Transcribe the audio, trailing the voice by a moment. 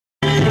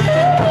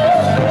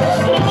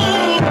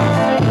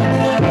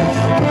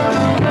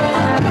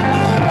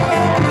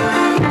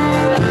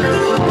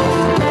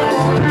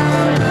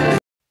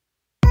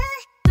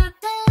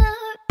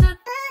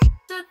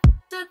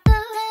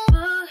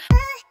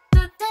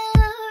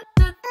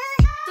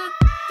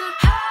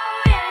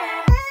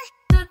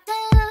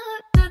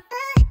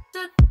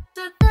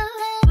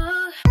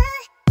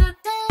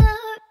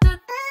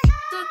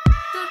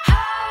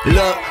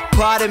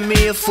part of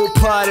me, a full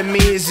part of me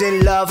is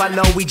in love. I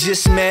know we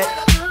just met,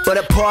 but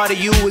a part of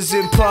you is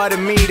in part of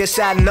me. That's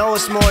how I know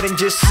it's more than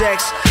just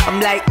sex.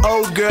 I'm like,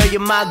 oh girl, you're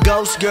my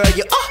ghost girl.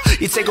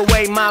 You take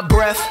away my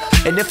breath.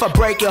 And if I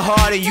break your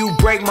heart and you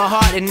break my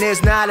heart, and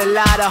there's not a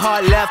lot of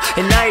heart left.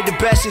 And I ain't the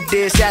best at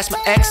this, that's my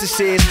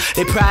exes.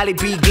 They probably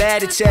be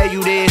glad to tell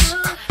you this.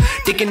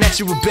 Thinking that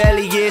you're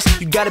rebellious.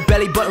 You got a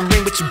belly button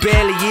ring, but you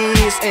barely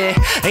is. And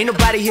ain't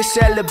nobody here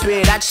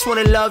celibate. I just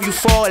wanna love you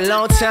for a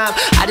long time.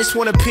 I just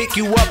wanna pick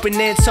you up and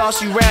then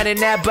toss you around, and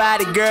that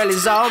body, girl,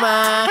 is all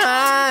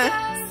mine.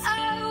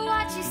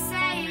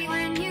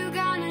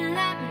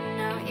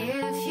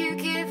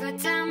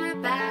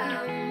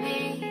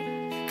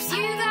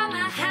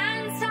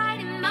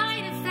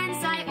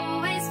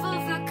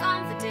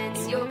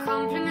 Your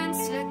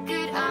compliments look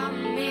good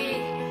on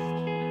me.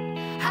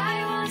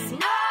 I want to know,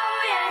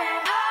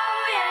 yeah,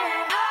 oh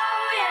yeah,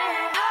 oh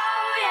yeah, oh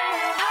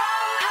yeah, oh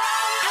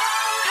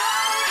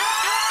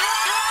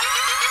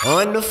yeah.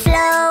 On the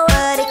floor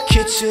of the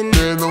kitchen,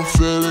 and I'm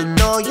feeling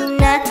no, you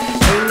not.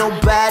 Ain't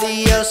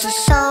nobody else's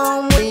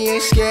home. We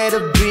ain't scared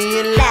of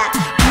being loud.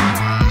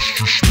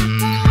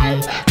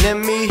 Let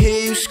me hear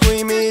you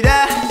scream it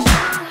out.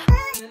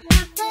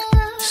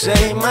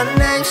 Say my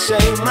name,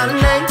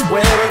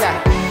 wear it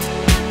out.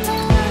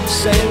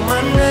 Say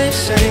my name, wear it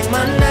out. Say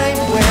my name,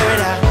 wear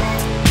it out.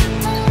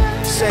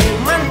 Say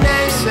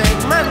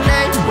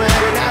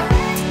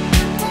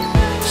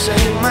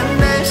my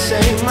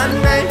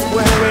name,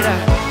 wear it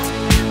out.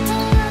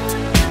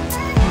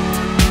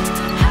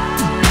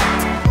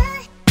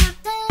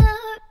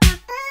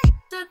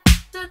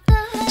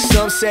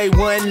 Some say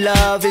one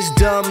love is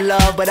dumb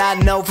love, but I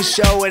know for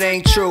sure it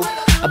ain't true.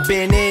 I've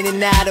been in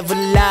and out of a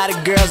lot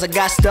of girls. I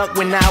got stuck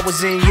when I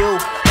was in you.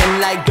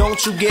 And like,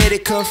 don't you get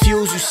it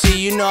confused. You see,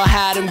 you know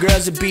how them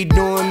girls would be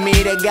doing me.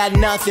 They got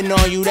nothing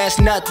on you, that's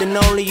nothing.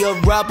 Only a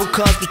rubber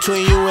comes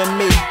between you and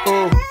me.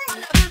 Ooh,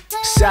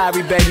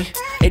 sorry baby.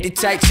 Ain't the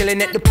type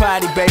chillin' at the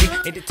party, baby.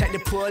 Ain't the type to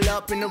pull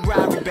up in the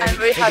Rari, baby. I'm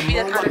very happy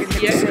that I'm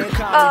here.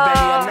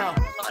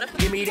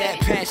 Give me that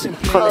passion,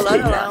 please. Don't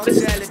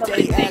tell it,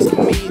 they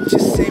asking me.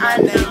 Just say my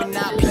name and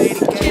not play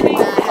the game.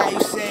 Not how you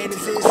saying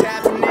is this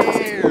happening?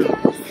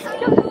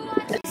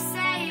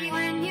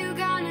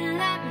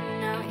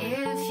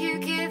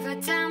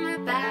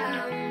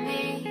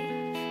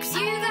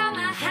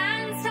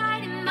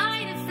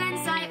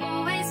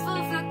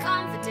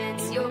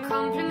 Your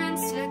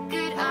compliments look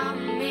good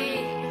on me.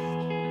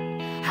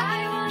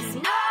 I want to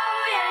know,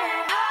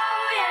 yeah,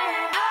 oh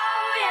yeah,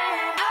 oh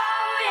yeah,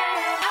 oh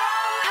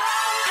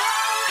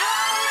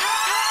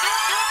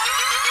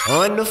yeah,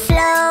 On the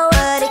floor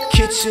of the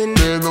kitchen,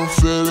 and I'm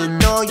feeling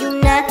no,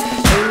 you not.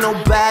 Ain't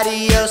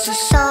nobody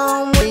else's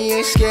home. We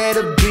ain't scared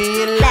of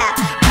being loud.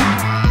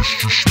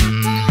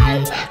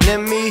 Let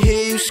me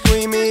hear you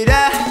scream it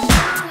out.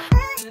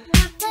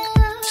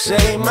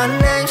 Say my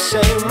name,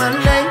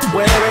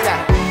 wear it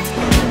out.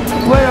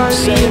 Where are we?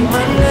 Say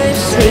my name,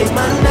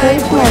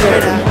 wear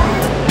it out.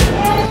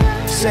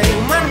 Say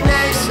my name,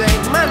 wear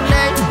it out. Say my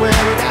name,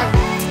 wear it out.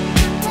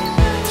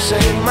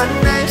 Say my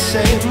name,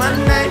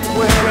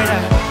 wear it out. Say my name, wear it out.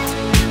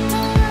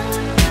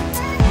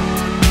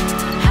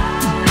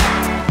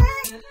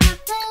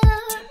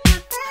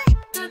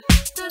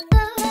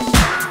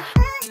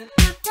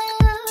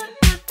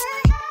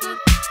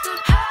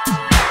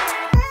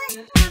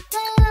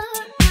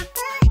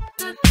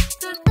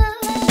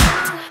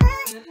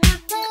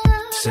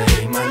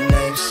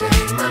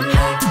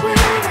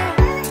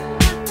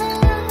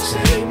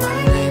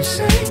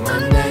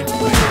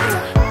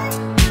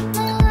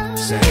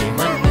 Say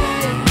my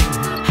name,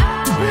 wear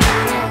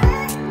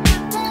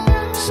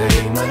it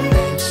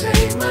out.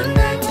 Say my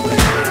name, wear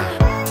it out.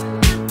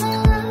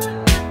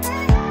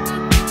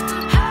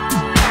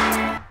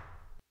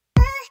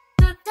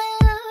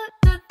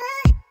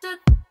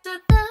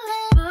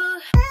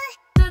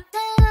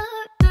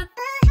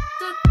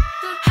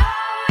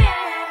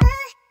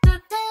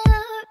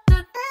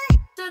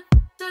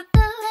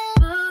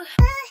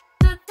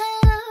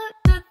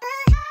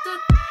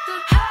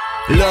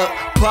 Look,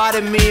 part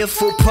of me, a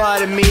full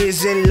part of me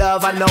is in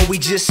love. I know we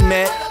just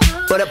met,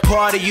 but a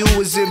part of you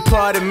is in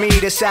part of me.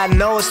 That's how I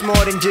know it's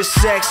more than just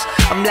sex.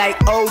 I'm like,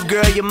 oh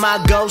girl, you're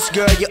my ghost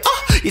girl.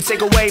 You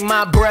take away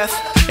my breath.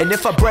 And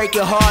if I break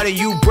your heart and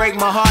you break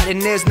my heart,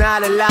 and there's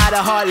not a lot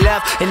of heart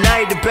left. And I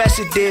ain't the best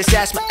at this,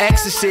 that's my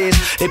exes.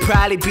 They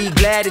probably be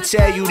glad to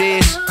tell you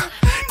this.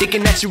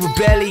 Thinking that you're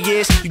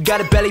rebellious. You got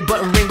a belly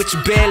button ring, but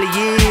you barely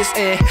is.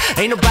 And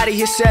ain't nobody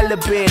here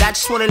celibate. I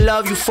just wanna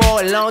love you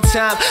for a long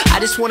time. I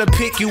just wanna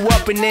pick you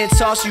up and then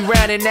toss you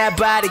around, and that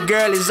body,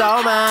 girl, is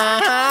all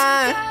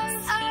mine.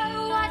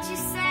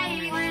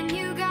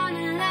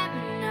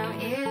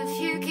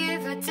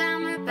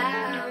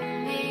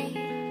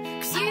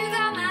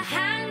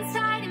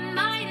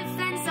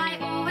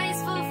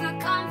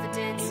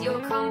 Your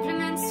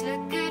compliments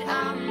look good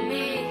on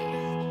me.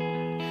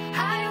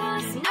 I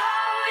want to know,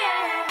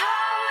 yeah, oh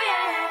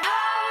yeah,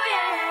 oh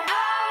yeah,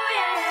 oh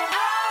yeah,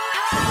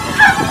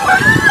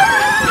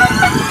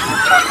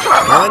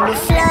 On the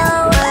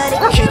floor of the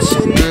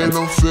kitchen, and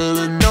I'm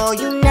feeling no,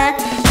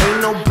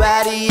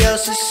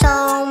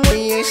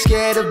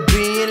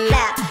 being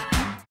loud.